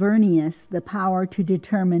Silvernius the power to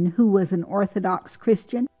determine who was an Orthodox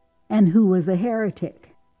Christian and who was a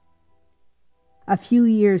heretic. A few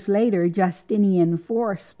years later, Justinian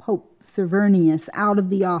forced Pope Silvernius out of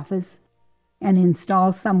the office and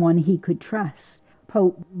install someone he could trust,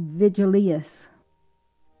 Pope Vigilius.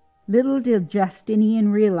 Little did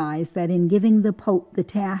Justinian realize that in giving the Pope the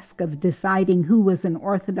task of deciding who was an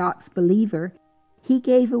Orthodox believer, he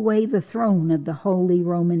gave away the throne of the Holy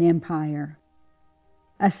Roman Empire.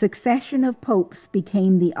 A succession of popes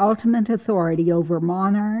became the ultimate authority over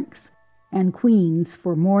monarchs and queens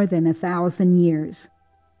for more than 1,000 years.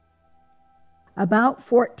 About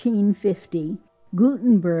 1450,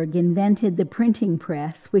 Gutenberg invented the printing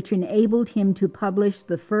press, which enabled him to publish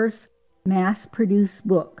the first mass-produced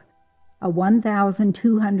book, a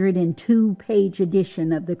 1,202-page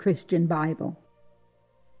edition of the Christian Bible.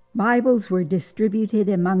 Bibles were distributed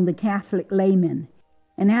among the Catholic laymen,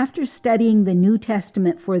 and after studying the New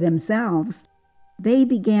Testament for themselves, they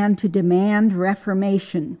began to demand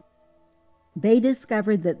reformation. They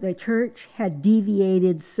discovered that the church had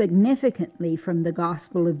deviated significantly from the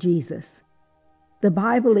gospel of Jesus. The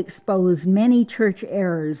Bible exposed many church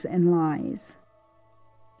errors and lies.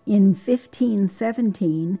 In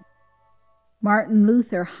 1517, Martin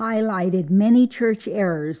Luther highlighted many church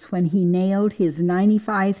errors when he nailed his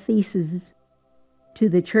 95 Theses to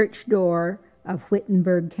the church door of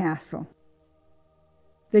Wittenberg Castle.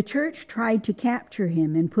 The church tried to capture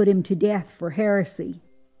him and put him to death for heresy,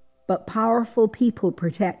 but powerful people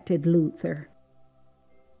protected Luther.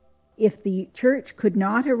 If the church could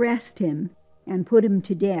not arrest him and put him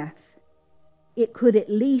to death, it could at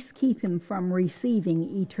least keep him from receiving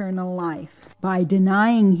eternal life by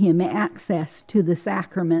denying him access to the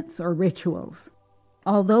sacraments or rituals.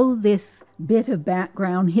 Although this bit of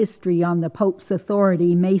background history on the Pope's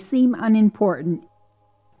authority may seem unimportant,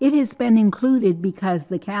 it has been included because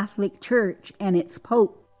the Catholic Church and its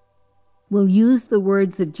Pope will use the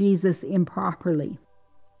words of Jesus improperly.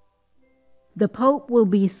 The Pope will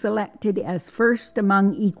be selected as first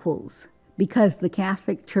among equals, because the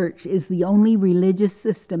Catholic Church is the only religious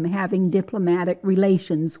system having diplomatic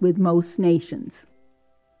relations with most nations.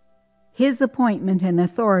 His appointment and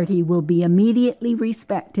authority will be immediately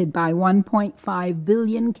respected by 1.5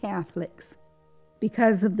 billion Catholics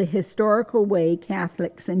because of the historical way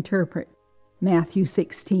Catholics interpret Matthew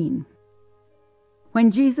 16.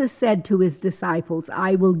 When Jesus said to his disciples,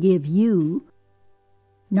 "I will give you,"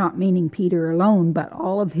 not meaning Peter alone, but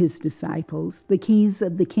all of his disciples, the keys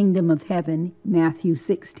of the kingdom of heaven, Matthew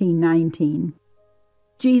 16:19,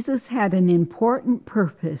 Jesus had an important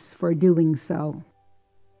purpose for doing so.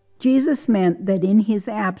 Jesus meant that in his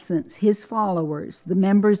absence, his followers, the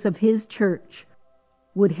members of his church,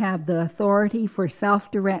 would have the authority for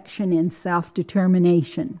self-direction and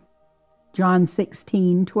self-determination. John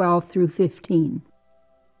 16:12 through 15.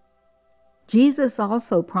 Jesus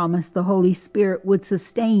also promised the Holy Spirit would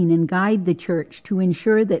sustain and guide the church to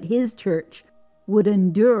ensure that his church would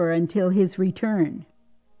endure until his return.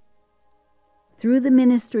 Through the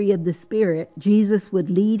ministry of the Spirit, Jesus would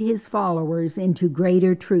lead his followers into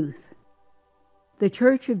greater truth. The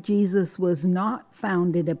Church of Jesus was not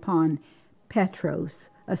founded upon Petros,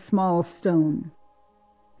 a small stone.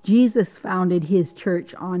 Jesus founded his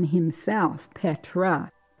church on himself,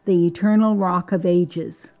 Petra, the eternal rock of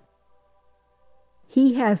ages.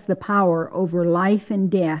 He has the power over life and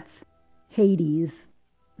death, Hades,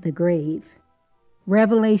 the grave.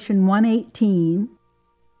 Revelation 1:18,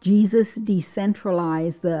 Jesus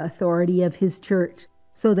decentralized the authority of his church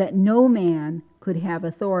so that no man could have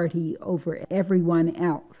authority over everyone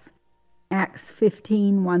else. Acts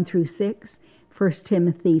 15:1 through 6, 1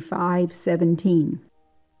 Timothy 5:17.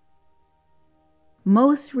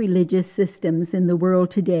 Most religious systems in the world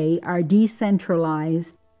today are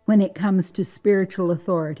decentralized when it comes to spiritual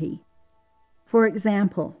authority. For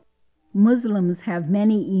example, Muslims have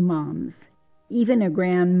many imams, even a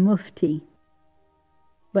grand mufti.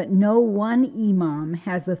 But no one imam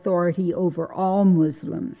has authority over all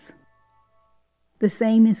Muslims. The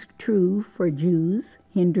same is true for Jews,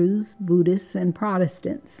 Hindus, Buddhists, and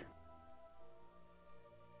Protestants.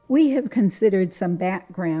 We have considered some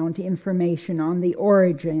background information on the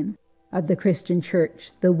origin of the Christian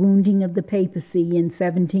Church, the wounding of the papacy in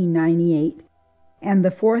 1798, and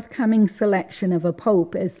the forthcoming selection of a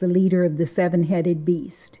pope as the leader of the seven-headed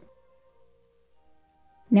beast.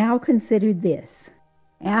 Now consider this.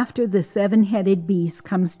 After the seven-headed beast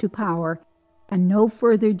comes to power, and no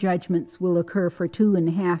further judgments will occur for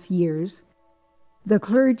 2.5 years, the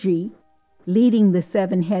clergy, leading the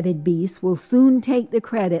seven-headed beast, will soon take the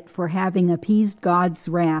credit for having appeased God's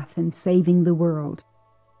wrath and saving the world.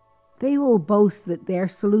 They will boast that their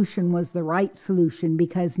solution was the right solution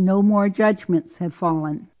because no more judgments have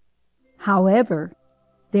fallen. However,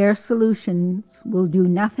 their solutions will do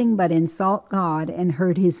nothing but insult God and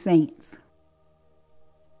hurt his saints.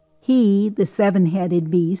 He, the seven-headed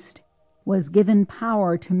beast, was given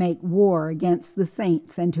power to make war against the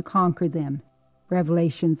saints and to conquer them.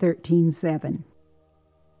 Revelation 13:7.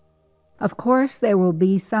 Of course, there will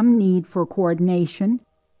be some need for coordination,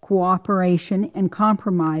 cooperation, and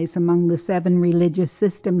compromise among the 7 religious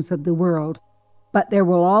systems of the world, but there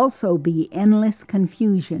will also be endless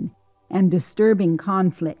confusion and disturbing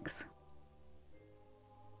conflicts.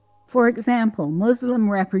 For example,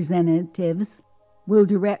 Muslim representatives will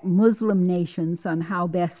direct Muslim nations on how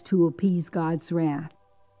best to appease God's wrath.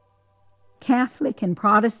 Catholic and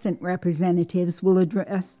Protestant representatives will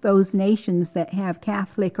address those nations that have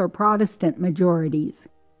Catholic or Protestant majorities.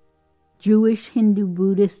 Jewish, Hindu,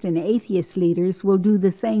 Buddhist, and atheist leaders will do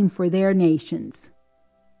the same for their nations.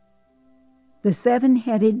 The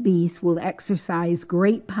seven-headed beast will exercise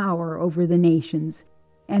great power over the nations,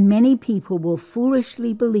 and many people will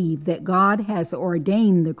foolishly believe that God has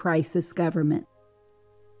ordained the crisis government.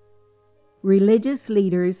 Religious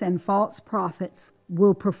leaders and false prophets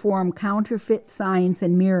will perform counterfeit signs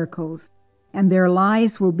and miracles, and their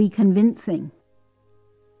lies will be convincing.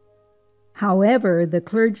 However, the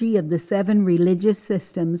clergy of the 7 religious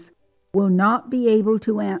systems will not be able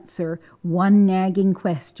to answer one nagging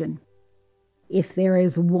question. If there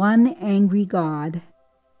is one angry God,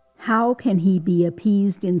 how can he be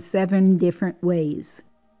appeased in 7 different ways?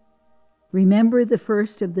 Remember, the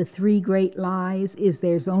first of the 3 great lies is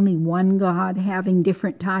there's only one God having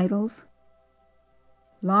different titles?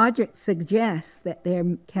 Logic suggests that there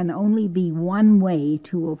can only be one way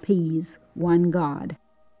to appease one God: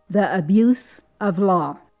 the abuse of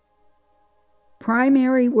law.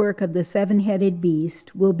 Primary work of the seven-headed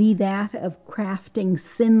beast will be that of crafting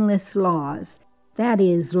sinless laws, that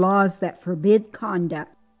is, laws that forbid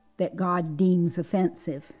conduct that God deems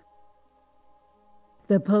offensive.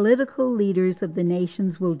 The political leaders of the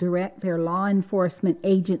nations will direct their law enforcement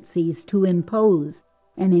agencies to impose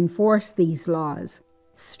and enforce these laws,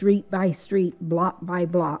 street by street, block by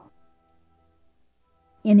block.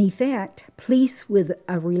 In effect, police with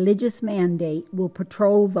a religious mandate will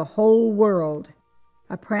patrol the whole world,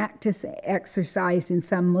 a practice exercised in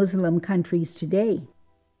some Muslim countries today.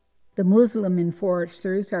 The Muslim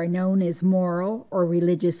enforcers are known as moral or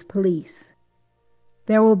religious police.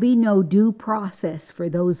 There will be no due process for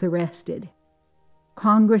those arrested.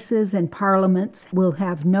 Congresses and parliaments will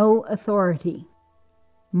have no authority.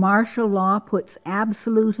 Martial law puts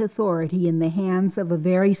absolute authority in the hands of a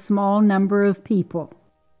very small number of people.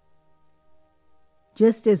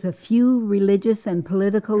 Just as a few religious and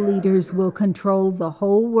political leaders will control the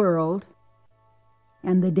whole world,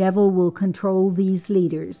 and the devil will control these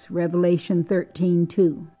leaders, Revelation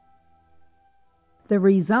 13:2. The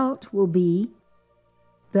result will be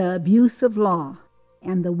the abuse of law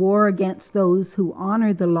and the war against those who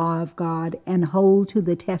honor the law of God and hold to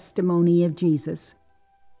the testimony of Jesus,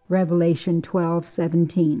 Revelation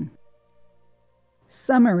 12:17.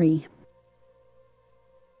 Summary.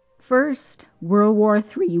 First, World War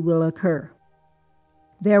III will occur.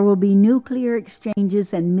 There will be nuclear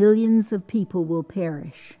exchanges and millions of people will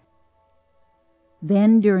perish.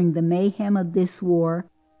 Then, during the mayhem of this war,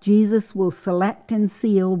 Jesus will select and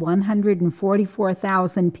seal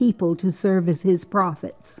 144,000 people to serve as his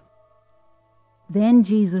prophets. Then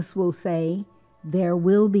Jesus will say, "There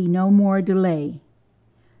will be no more delay.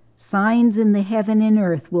 Signs in the heaven and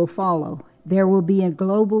earth will follow. There will be a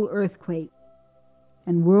global earthquake,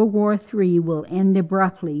 and World War III will end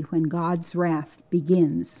abruptly when God's wrath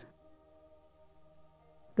begins."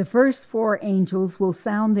 The first 4 angels will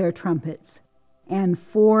sound their trumpets, and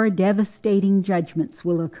 4 devastating judgments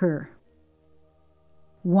will occur.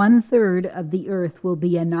 1/3 of the earth will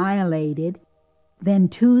be annihilated, then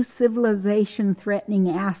 2 civilization-threatening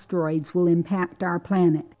asteroids will impact our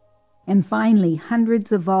planet, and finally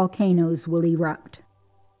hundreds of volcanoes will erupt.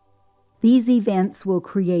 These events will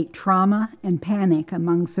create trauma and panic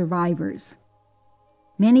among survivors.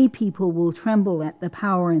 Many people will tremble at the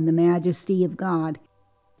power and the majesty of God,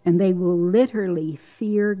 and they will literally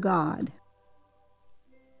fear God.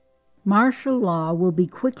 Martial law will be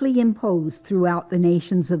quickly imposed throughout the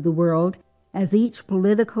nations of the world as each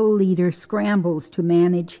political leader scrambles to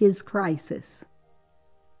manage his crisis.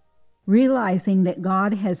 Realizing that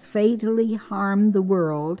God has fatally harmed the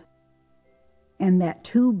world, and that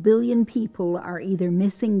 2 billion people are either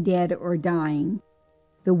missing dead or dying,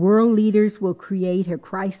 the world leaders will create a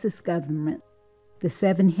crisis government, the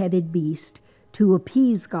 7-headed beast, to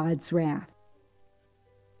appease God's wrath.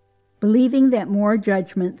 Believing that more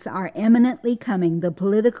judgments are imminently coming, the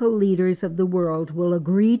political leaders of the world will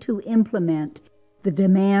agree to implement the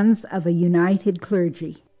demands of a united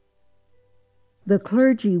clergy. The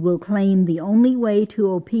clergy will claim the only way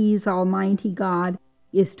to appease Almighty God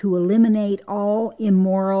is to eliminate all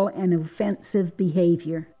immoral and offensive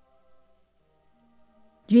behavior.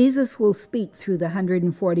 Jesus will speak through the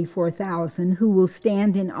 144,000 who will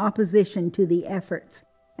stand in opposition to the efforts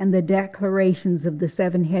and the declarations of the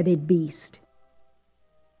 7-headed beast.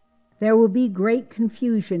 There will be great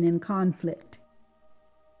confusion and conflict.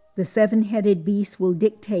 The 7-headed beast will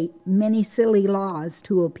dictate many silly laws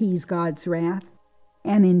to appease God's wrath,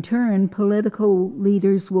 and in turn, political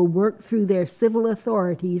leaders will work through their civil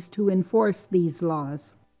authorities to enforce these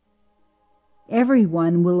laws.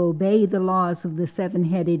 Everyone will obey the laws of the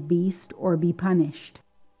 7-headed beast or be punished.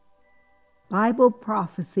 Bible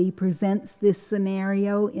prophecy presents this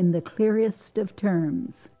scenario in the clearest of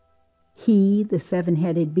terms. He, the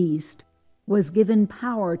 7-headed beast, was given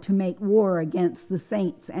power to make war against the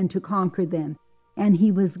saints and to conquer them, and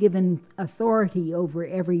he was given authority over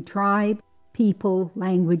every tribe, people,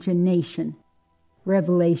 language, and nation.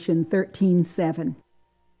 Revelation 13:7.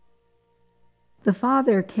 The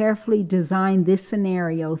Father carefully designed this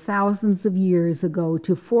scenario thousands of years ago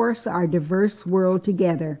to force our diverse world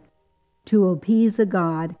together, to appease a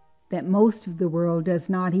God that most of the world does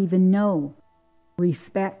not even know,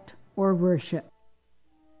 respect, or worship.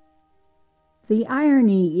 The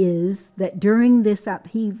irony is that during this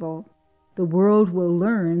upheaval, the world will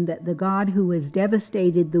learn that the God who has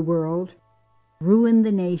devastated the world, ruined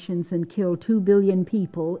the nations, and killed 2 billion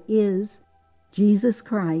people is Jesus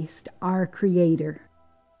Christ, our Creator.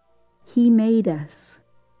 He made us,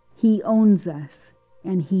 He owns us,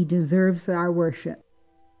 and He deserves our worship.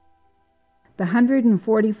 The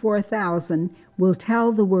 144,000 will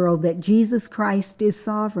tell the world that Jesus Christ is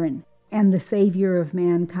sovereign and the Savior of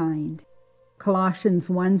mankind. Colossians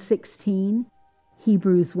 1:16,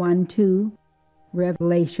 Hebrews 1:2,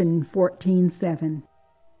 Revelation 14:7.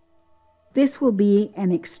 This will be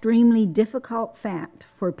an extremely difficult fact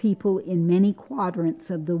for people in many quadrants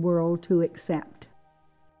of the world to accept.